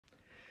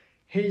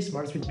Hey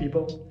SmartSuite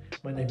people,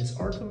 my name is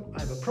Artem,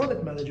 I'm a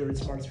product manager at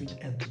SmartSuite,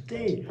 and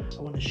today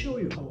I want to show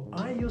you how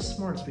I use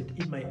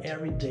SmartSuite in my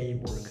everyday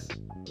work.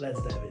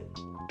 Let's dive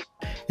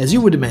in. As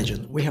you would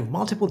imagine, we have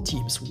multiple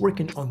teams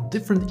working on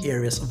different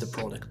areas of the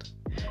product.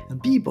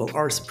 And people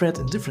are spread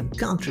in different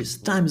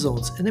countries, time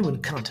zones, and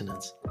even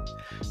continents.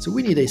 So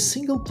we need a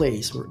single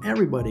place where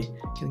everybody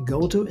can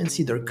go to and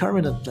see their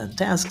current and planned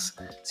tasks,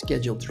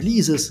 scheduled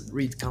releases,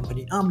 read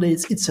company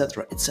updates,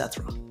 etc.,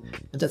 etc.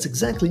 And that's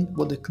exactly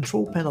what the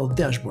control panel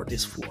dashboard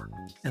is for.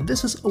 And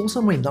this is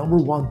also my number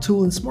one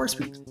tool in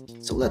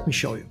SmartSuite. So let me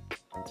show you.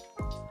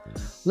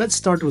 Let's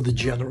start with the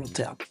General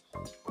tab.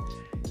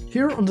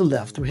 Here on the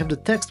left we have the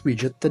text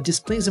widget that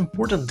displays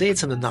important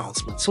dates and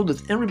announcements so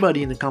that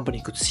everybody in the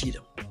company could see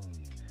them.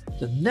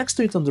 Then next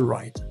to it on the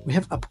right we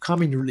have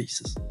upcoming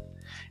releases.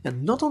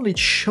 And not only it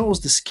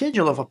shows the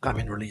schedule of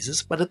upcoming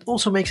releases, but it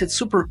also makes it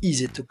super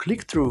easy to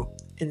click through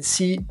and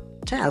see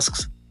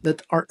tasks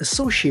that are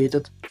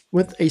associated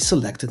with a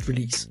selected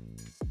release.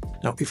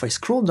 Now if I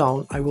scroll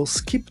down, I will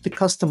skip the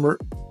customer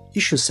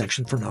issues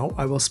section for now,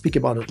 I will speak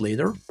about it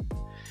later.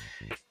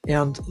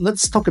 And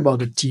let's talk about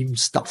the team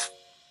stuff.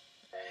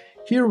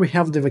 Here we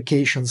have the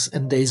vacations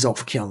and days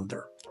off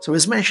calendar. So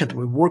as mentioned,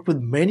 we work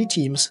with many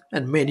teams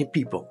and many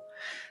people.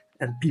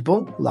 And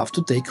people love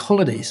to take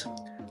holidays.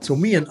 So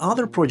me and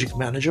other project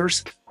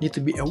managers need to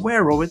be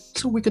aware of it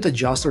so we could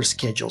adjust our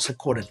schedules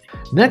accordingly.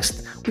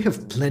 Next, we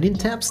have planning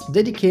tabs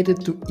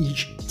dedicated to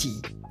each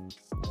team.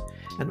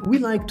 And we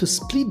like to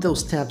split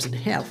those tabs in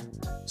half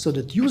so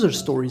that user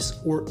stories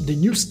or the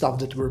new stuff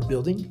that we're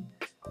building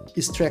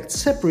is tracked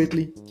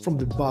separately from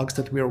the bugs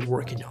that we are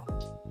working on.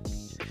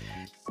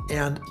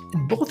 And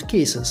in both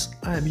cases,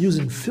 I am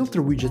using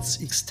filter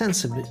widgets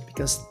extensively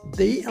because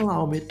they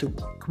allow me to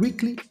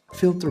quickly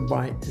filter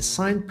by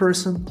assigned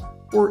person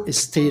or a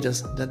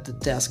status that the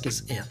task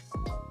is in.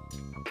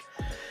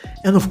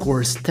 And of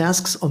course,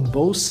 tasks on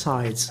both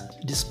sides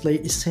display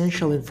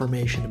essential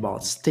information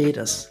about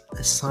status,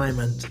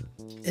 assignment,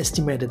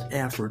 estimated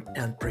effort,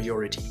 and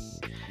priority.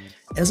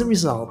 As a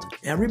result,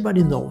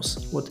 everybody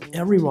knows what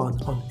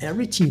everyone on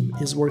every team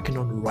is working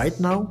on right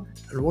now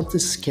and what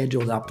is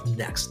scheduled up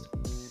next.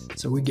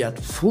 So we get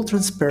full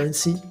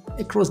transparency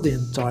across the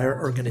entire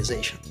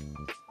organization.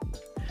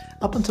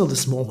 Up until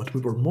this moment,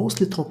 we were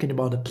mostly talking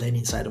about the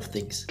planning side of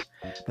things.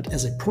 But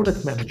as a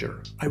product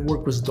manager, I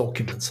work with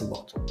documents a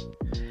lot.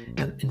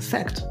 And in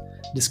fact,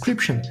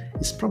 description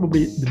is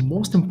probably the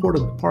most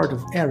important part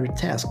of every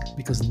task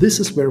because this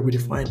is where we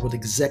define what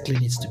exactly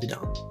needs to be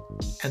done.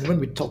 And when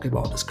we talk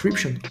about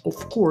description, of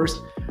course,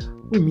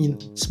 we mean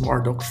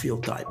SmartDoc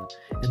field type.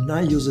 And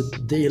I use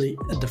it daily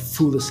at the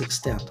fullest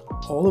extent.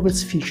 All of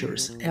its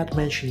features, add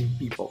mentioning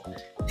people,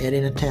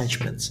 adding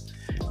attachments,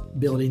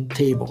 building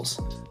tables,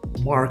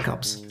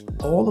 markups,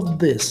 all of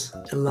this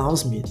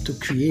allows me to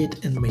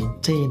create and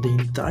maintain the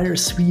entire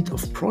suite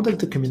of product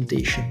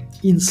documentation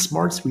in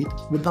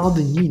SmartSuite without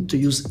the need to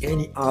use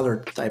any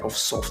other type of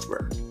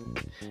software.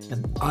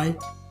 And I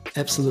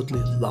absolutely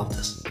love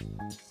this.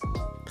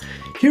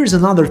 Here's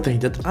another thing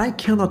that I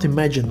cannot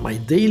imagine my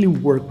daily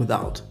work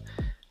without: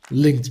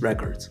 linked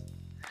records.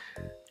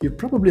 You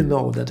probably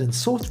know that in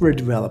software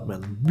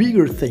development,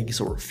 bigger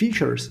things or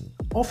features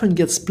often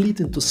get split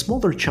into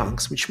smaller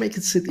chunks, which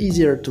makes it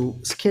easier to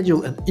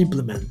schedule and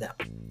implement them.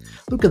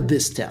 Look at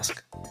this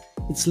task.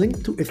 It's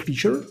linked to a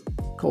feature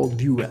called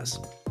ViewAs.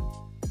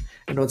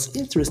 And what's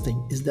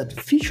interesting is that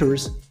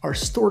features are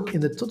stored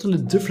in a totally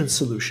different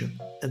solution,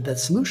 and that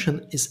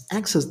solution is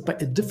accessed by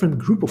a different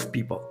group of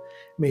people,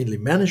 mainly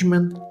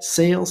management,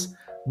 sales,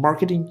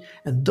 marketing,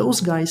 and those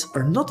guys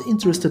are not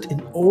interested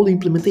in all the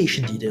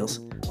implementation details.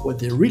 What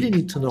they really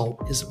need to know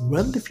is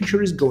when the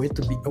feature is going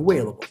to be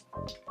available.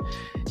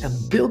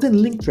 And building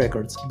linked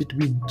records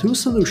between two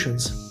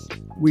solutions,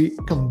 we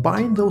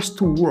combine those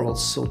two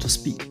worlds, so to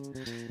speak,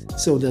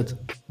 so that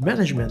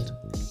management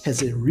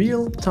has a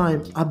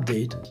real-time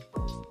update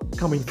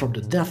coming from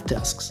the dev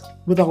tasks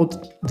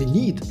without the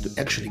need to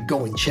actually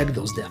go and check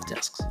those dev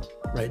tasks,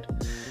 right?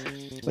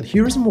 But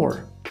here's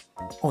more.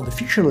 On the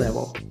feature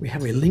level, we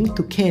have a link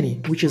to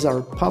Kenny, which is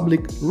our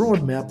public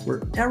roadmap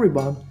where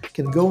everyone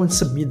can go and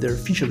submit their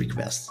feature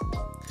requests.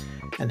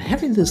 And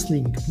having this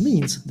link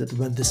means that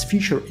when this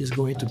feature is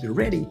going to be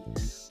ready,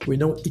 we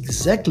know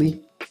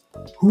exactly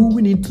who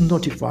we need to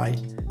notify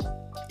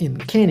in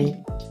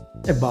Kenny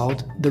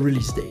about the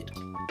release date.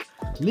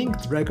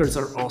 Linked records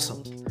are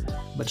awesome,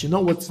 but you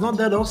know what's not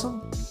that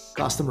awesome?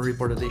 Customer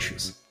reported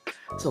issues.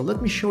 So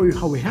let me show you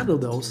how we handle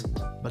those,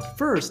 but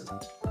first,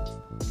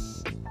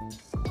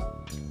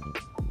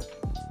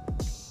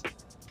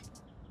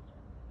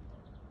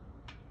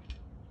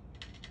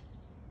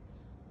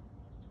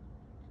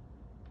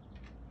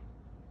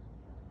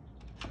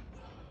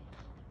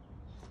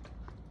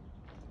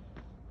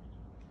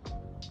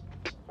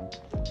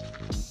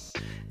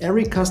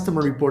 every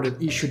customer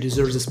reported issue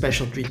deserves a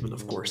special treatment,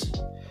 of course,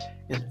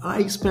 and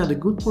I spend a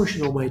good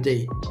portion of my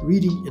day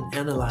reading and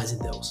analyzing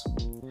those.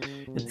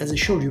 And as I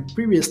showed you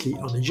previously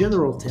on the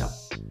General tab,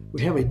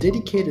 we have a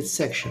dedicated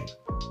section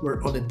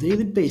where on a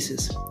daily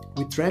basis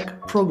we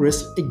track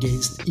progress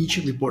against each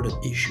reported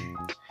issue.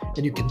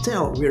 And you can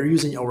tell we are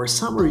using our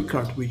summary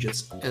card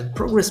widgets and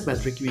progress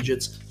metric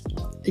widgets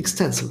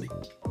extensively.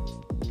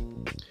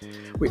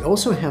 We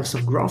also have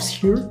some graphs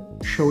here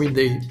showing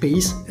the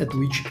pace at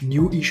which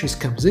new issues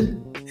comes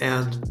in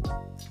and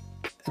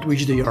at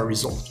which they are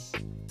resolved.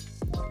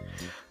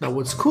 Now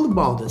what's cool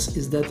about this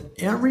is that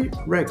every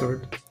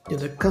record in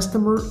the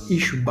customer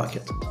issue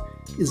bucket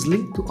is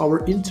linked to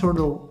our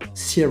internal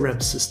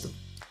CRM system,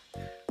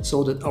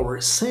 so that our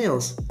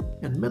sales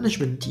and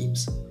management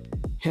teams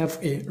have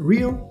a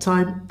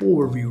real-time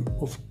overview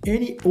of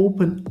any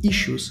open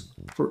issues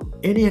for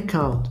any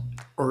account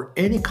or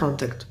any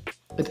contact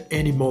at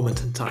any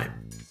moment in time.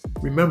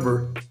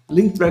 Remember,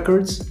 linked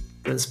records,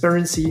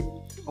 transparency,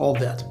 all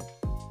that.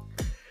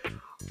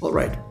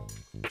 Alright,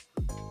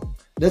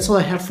 that's all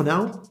I have for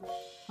now.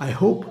 I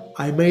hope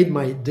I made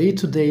my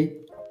day-to-day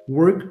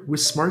work with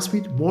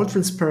SmartSuite more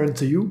transparent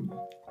to you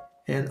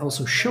and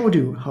also showed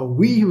you how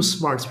we use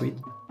SmartSuite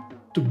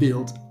to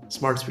build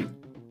SmartSuite.